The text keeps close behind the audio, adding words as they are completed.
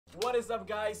What is up,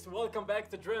 guys? Welcome back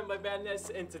to Driven by Madness,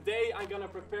 and today I'm gonna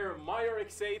prepare my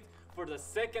Rx8 for the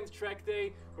second track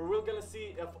day, where we're gonna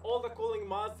see if all the cooling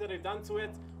mods that I've done to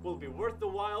it will be worth the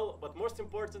while, but most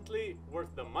importantly,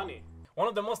 worth the money. One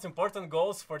of the most important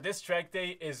goals for this track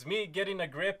day is me getting a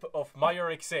grip of my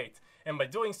Rx8. And by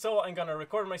doing so, I'm gonna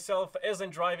record myself as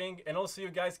I'm driving, and also you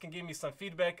guys can give me some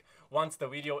feedback once the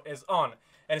video is on.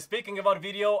 And speaking about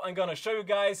video, I'm gonna show you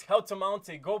guys how to mount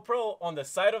a GoPro on the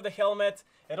side of the helmet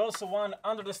and also one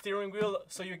under the steering wheel,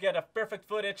 so you get a perfect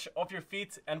footage of your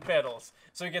feet and pedals.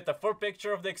 So you get the full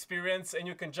picture of the experience, and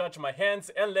you can judge my hands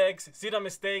and legs, see the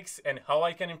mistakes and how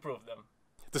I can improve them.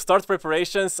 To start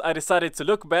preparations, I decided to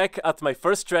look back at my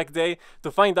first track day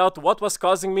to find out what was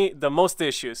causing me the most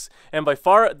issues. And by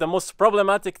far, the most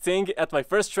problematic thing at my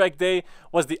first track day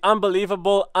was the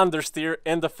unbelievable understeer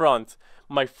in the front.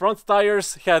 My front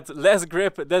tires had less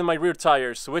grip than my rear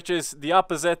tires, which is the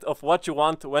opposite of what you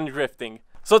want when drifting.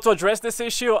 So to address this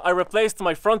issue, I replaced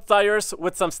my front tires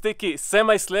with some sticky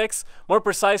semi-slicks, more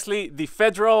precisely the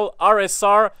Federal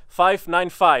RSR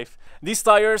 595. These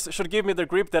tires should give me the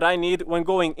grip that I need when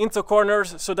going into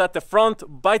corners, so that the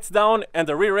front bites down and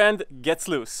the rear end gets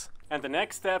loose. And the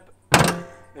next step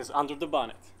is under the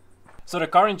bonnet. So the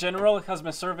car in general has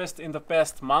been serviced in the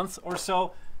past month or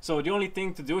so. So the only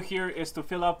thing to do here is to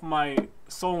fill up my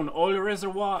zone oil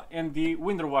reservoir and the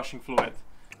window washing fluid.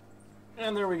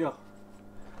 And there we go.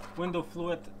 Window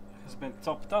fluid has been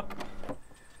topped up.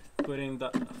 Put in the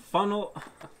funnel.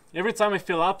 Every time I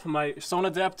fill up my zone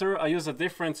adapter, I use a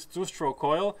different two-stroke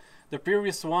oil. The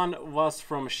previous one was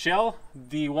from Shell,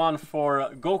 the one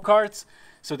for go-karts.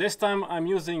 So this time I'm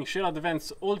using Shell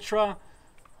Advance Ultra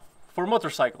for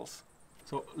motorcycles.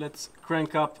 So let's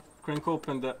crank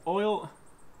open the oil.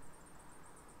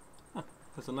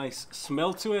 Has a nice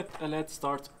smell to it, and let's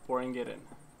start pouring it in.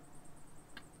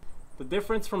 The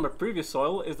difference from the previous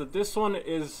oil is that this one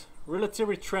is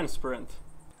relatively transparent.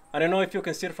 I don't know if you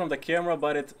can see it from the camera,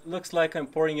 but it looks like I'm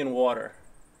pouring in water.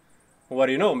 What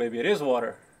do you know? Maybe it is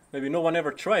water. Maybe no one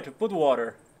ever tried to put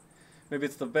water. Maybe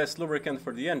it's the best lubricant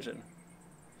for the engine.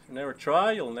 If you never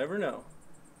try, you'll never know.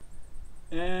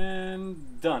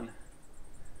 And done.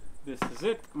 This is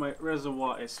it. My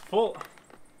reservoir is full.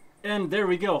 And there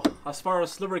we go. As far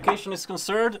as lubrication is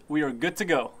concerned, we are good to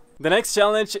go. The next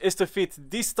challenge is to fit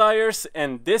these tires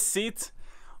and this seat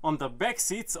on the back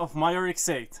seats of my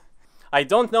Rx8. I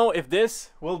don't know if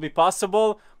this will be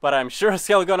possible, but I'm sure as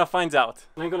hell gonna find out.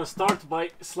 I'm gonna start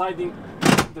by sliding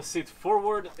the seat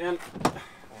forward and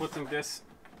putting this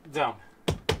down.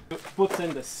 Put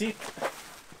in the seat.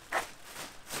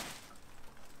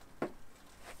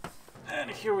 And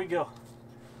here we go.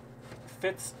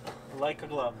 Fits like a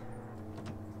glove.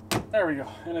 There we go.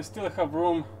 And I still have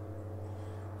room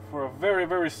for a very,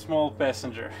 very small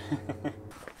passenger.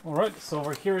 Alright, so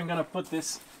over here I'm gonna put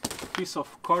this piece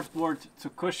of cardboard to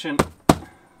cushion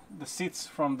the seats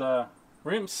from the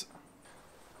rims.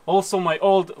 Also my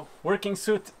old working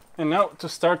suit, and now to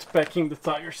start packing the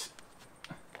tires.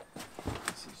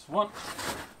 This is one.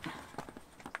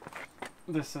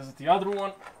 This is the other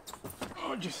one.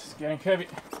 Oh, just getting heavy.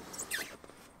 So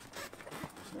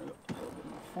a little bit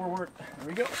more forward. There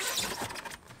we go.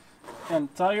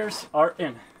 And tires are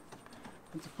in.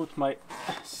 I need to put my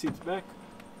seat back.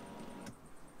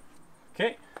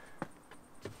 Okay.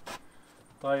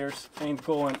 Tires ain't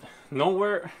going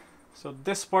nowhere, so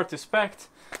this part is packed.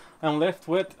 I'm left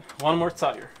with one more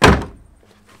tire.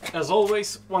 As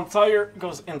always, one tire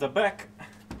goes in the back.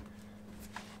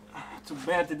 Too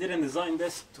bad they didn't design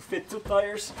this to fit two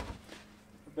tires.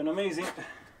 It's been amazing.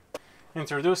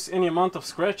 Introduce any amount of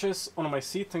scratches on my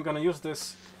seat. I'm gonna use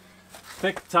this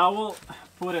thick towel,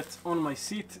 put it on my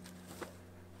seat.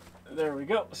 There we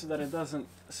go, so that it doesn't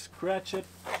scratch it.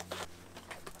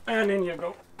 And in you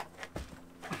go.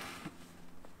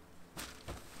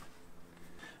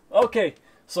 Okay,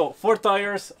 so 4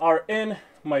 tires are in,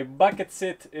 my bucket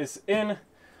seat is in.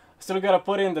 Still gotta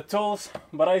put in the tools,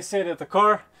 but I say that the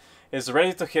car is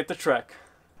ready to hit the track.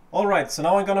 Alright, so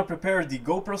now I'm gonna prepare the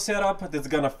GoPro setup that's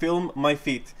gonna film my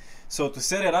feet. So to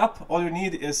set it up, all you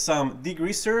need is some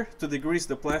degreaser to degrease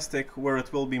the plastic where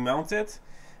it will be mounted.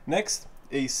 Next,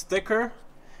 a sticker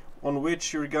on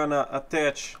which you're gonna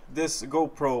attach this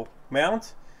GoPro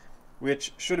mount,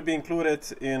 which should be included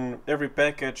in every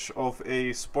package of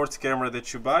a sports camera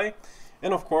that you buy.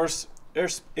 And of course,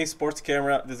 there's a sports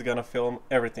camera that's gonna film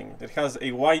everything. It has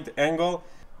a wide angle.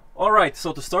 Alright,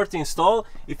 so to start the install,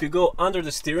 if you go under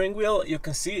the steering wheel, you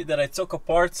can see that I took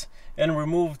apart and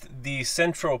removed the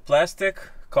central plastic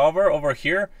cover over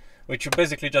here, which you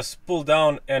basically just pull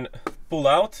down and pull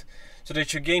out, so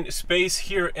that you gain space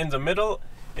here in the middle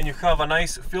and you have a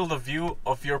nice field of view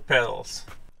of your pedals.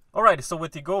 Alright, so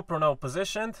with the GoPro now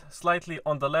positioned slightly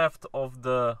on the left of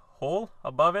the hole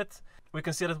above it, we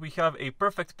can see that we have a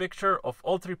perfect picture of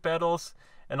all three pedals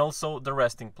and also the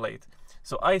resting plate.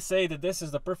 So I say that this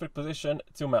is the perfect position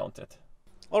to mount it.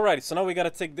 Alright, so now we gotta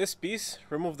take this piece,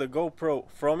 remove the GoPro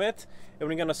from it, and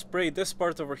we're gonna spray this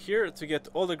part over here to get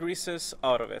all the greases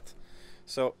out of it.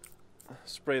 So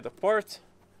spray the part,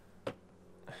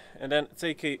 and then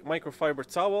take a microfiber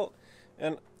towel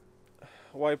and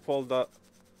wipe all the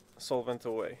solvent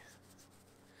away,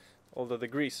 all the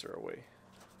degreaser away,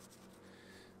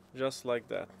 just like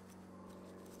that.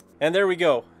 And there we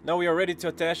go. Now we are ready to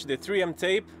attach the 3M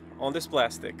tape on this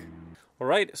plastic.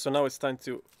 Alright, so now it's time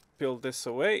to peel this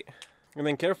away and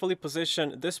then carefully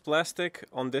position this plastic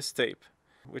on this tape,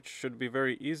 which should be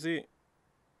very easy,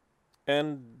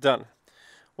 and done.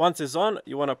 Once it's on,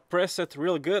 you want to press it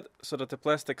real good so that the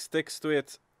plastic sticks to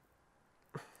it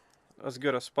as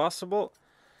good as possible,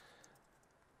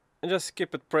 and just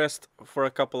keep it pressed for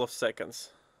a couple of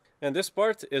seconds. And this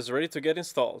part is ready to get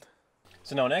installed.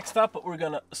 So now next up, we're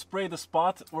gonna spray the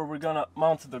spot where we're gonna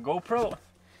mount the GoPro,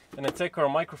 and then take our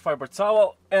microfiber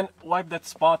towel and wipe that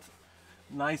spot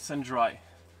nice and dry.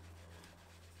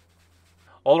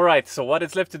 Alright, so what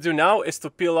is left to do now is to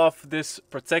peel off this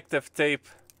protective tape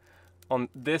on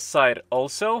this side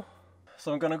also.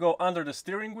 So I'm gonna go under the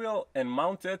steering wheel and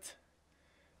mount it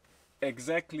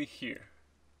exactly here.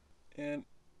 And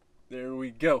there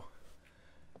we go.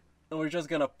 And we're just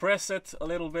gonna press it a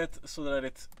little bit so that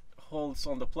it holds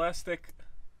on the plastic.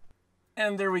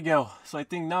 And there we go. So I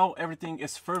think now everything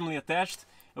is firmly attached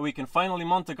and we can finally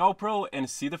mount the GoPro and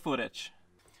see the footage.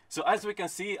 So as we can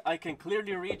see, I can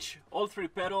clearly reach all three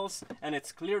pedals and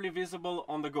it's clearly visible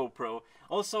on the GoPro.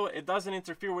 Also, it doesn't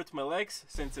interfere with my legs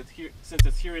since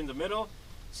it's here in the middle.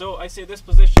 So I say this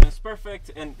position is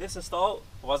perfect and this install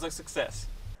was a success.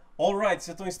 Alright,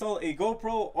 so to install a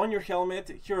GoPro on your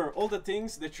helmet, here are all the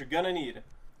things that you're gonna need.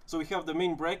 So we have the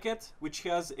main bracket, which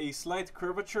has a slight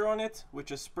curvature on it,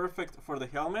 which is perfect for the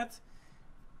helmet.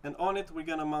 And on it we're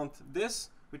gonna mount this,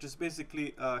 which is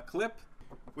basically a clip,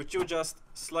 which you just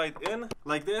slide in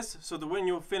like this, so that when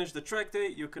you finish the track day,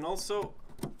 you can also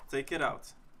take it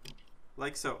out,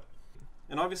 like so.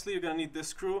 And obviously you're gonna need this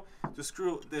screw to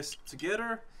screw this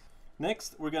together.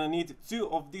 Next, we're gonna need two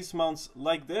of these mounts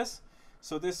like this.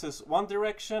 So this is one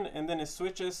direction and then it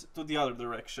switches to the other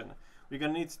direction. We're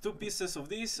gonna need two pieces of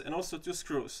these and also two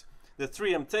screws, the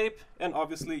 3M tape and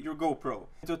obviously your GoPro.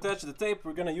 To attach the tape,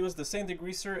 we're gonna use the same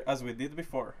degreaser as we did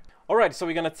before. Alright, so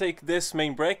we're gonna take this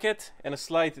main bracket and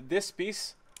slide this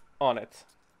piece on it,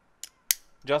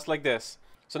 just like this.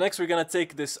 So next we're gonna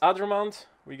take this other mount,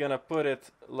 we're gonna put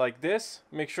it like this,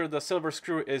 make sure the silver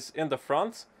screw is in the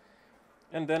front,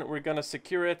 and then we're gonna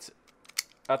secure it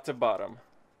at the bottom,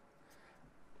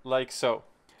 like so.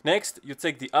 Next, you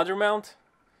take the other mount,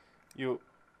 you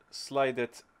slide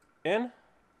it in,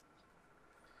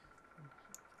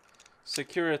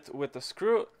 secure it with a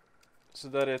screw so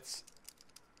that it's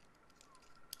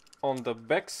on the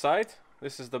back side.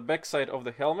 This is the back side of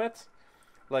the helmet,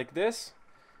 like this.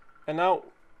 And now,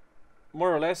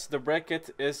 more or less, the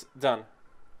bracket is done.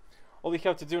 All we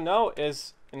have to do now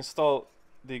is install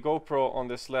the GoPro on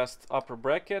this last upper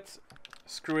bracket,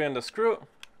 screw in the screw,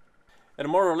 and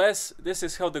more or less, this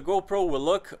is how the GoPro will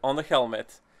look on the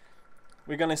helmet.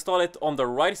 We're gonna install it on the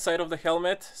right side of the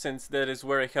helmet, since that is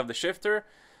where I have the shifter.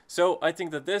 So I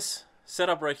think that this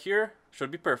setup right here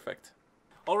should be perfect.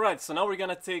 Alright, so now we're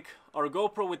gonna take our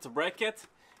GoPro with the bracket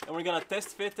and we're gonna test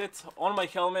fit it on my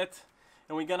helmet,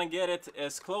 and we're gonna get it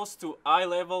as close to eye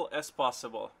level as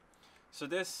possible. So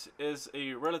this is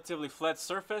a relatively flat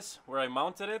surface where I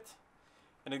mounted it,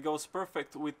 and it goes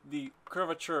perfect with the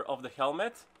curvature of the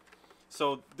helmet.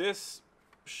 So this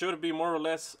should be more or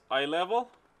less eye level,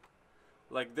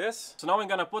 like this. So now I'm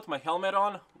gonna put my helmet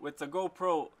on with the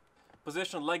GoPro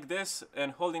positioned like this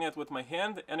and holding it with my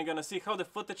hand, and I'm gonna see how the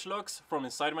footage looks from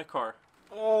inside my car.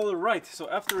 Alright, so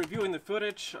after reviewing the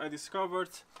footage, I discovered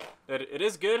that it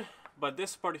is good, but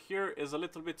this part here is a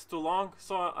little bit too long,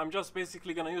 so I'm just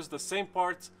basically gonna use the same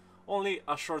part, only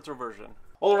a shorter version.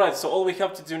 Alright, so all we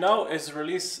have to do now is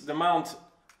release the mount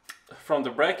from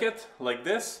the bracket, like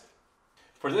this.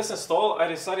 For this install, I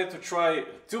decided to try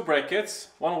two brackets.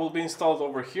 One will be installed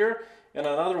over here and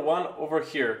another one over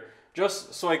here,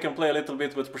 just so I can play a little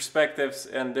bit with perspectives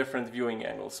and different viewing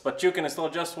angles. But you can install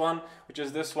just one, which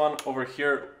is this one over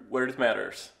here where it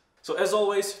matters. So as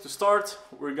always, to start,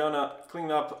 we're gonna clean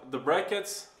up the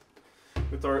brackets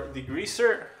with our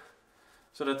degreaser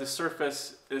so that the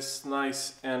surface is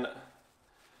nice and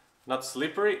not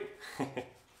slippery.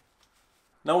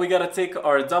 Now we gotta take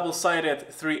our double-sided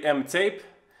 3M tape,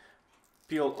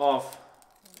 peel off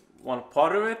one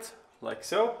part of it, like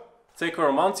so. Take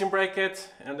our mounting bracket,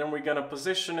 and then we're gonna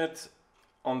position it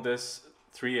on this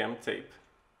 3M tape,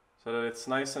 so that it's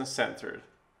nice and centered.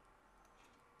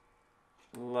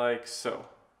 Like so.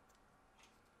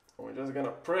 We're just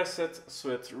gonna press it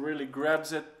so it really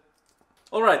grabs it.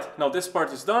 Alright, now this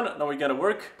part is done. Now we're gonna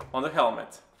work on the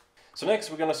helmet. So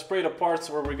next we're gonna spray the parts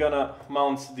where we're gonna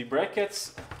mount the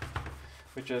brackets,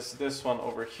 which is this one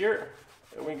over here.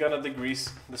 And we're gonna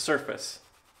degrease the surface.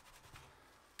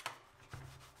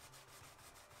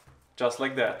 Just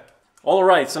like that.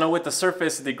 Alright, so now with the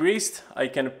surface degreased, I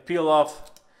can peel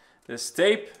off this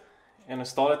tape and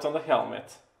install it on the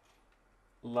helmet.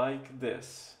 Like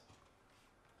this.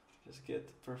 Just get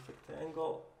the perfect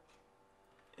angle,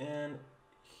 and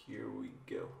here we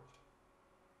go.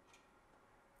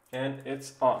 And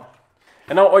it's on.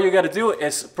 And now all you gotta do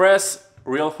is press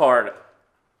real hard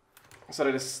so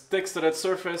that it sticks to that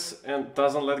surface and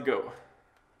doesn't let go.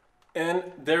 And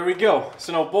there we go.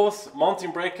 So now both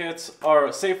mounting brackets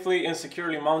are safely and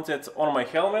securely mounted on my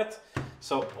helmet.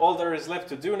 So all there is left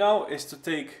to do now is to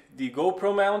take the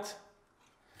GoPro mount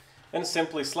and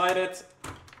simply slide it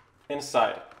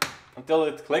inside until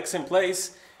it clicks in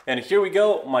place. And here we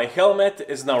go, my helmet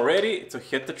is now ready to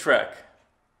hit the track.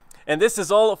 And this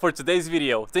is all for today's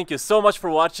video. Thank you so much for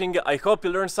watching. I hope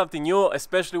you learned something new,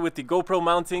 especially with the GoPro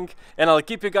mounting. And I'll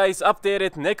keep you guys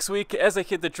updated next week as I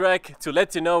hit the track to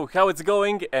let you know how it's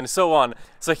going and so on.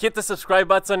 So hit the subscribe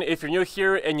button if you're new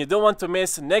here and you don't want to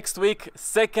miss next week,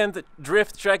 second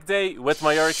drift track day with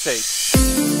my Rx8.